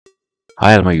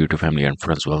Hi, all my YouTube family and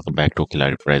friends. Welcome back to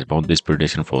Killer Prize Bound. This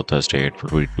prediction for Thursday,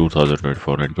 February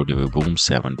 2024, and today we boom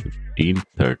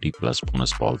 7:15:30 plus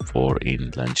bonus ball 4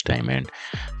 in lunchtime and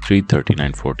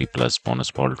 3:39:40 plus bonus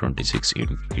ball 26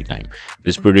 in tea time.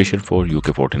 This prediction for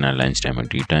UK49 lunchtime and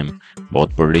tea time,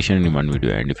 both prediction in one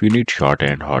video. And if you need short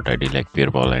and hot ID like pair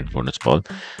ball and bonus ball,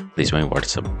 this is my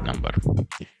WhatsApp number.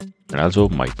 And also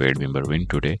my paid member win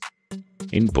today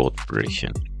in both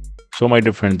prediction. So my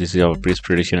dear friend, this is our previous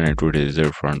prediction and today is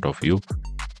in front of you.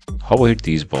 How I hit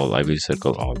these ball, I will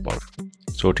circle all ball.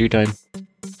 So tea time,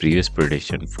 previous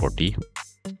prediction 40.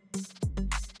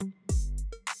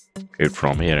 Hit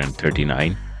from here and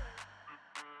 39.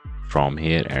 From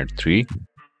here and 3.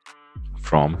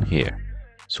 From here.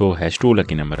 So has 2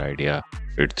 lucky number idea.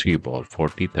 Hit 3 ball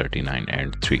 40, 39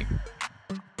 and 3.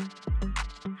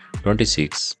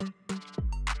 26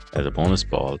 as a bonus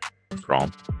ball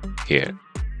from here.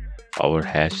 Our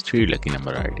has 3 lucky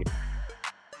number ID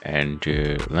and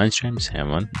lunchtime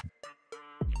 7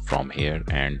 from here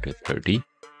and 30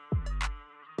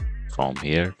 from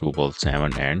here 2 ball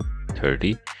 7 and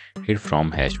 30 hit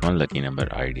from hash 1 lucky number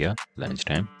idea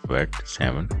lunchtime wet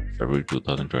 7 February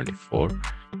 2024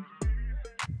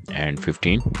 and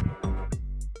 15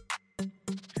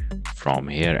 from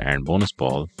here and bonus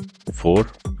ball 4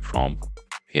 from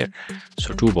here.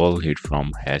 So 2 ball hit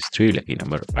from hash 3 lucky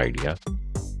number idea.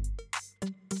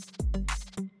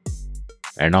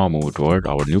 And now move toward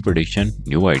our new prediction,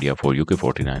 new idea for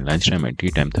UK49 lunchtime and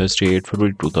tea time Thursday 8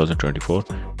 February 2024.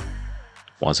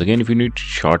 Once again, if you need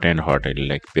short and hot, I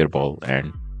like pair ball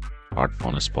and hot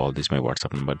bonus ball, this is my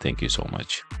WhatsApp number. Thank you so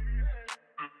much.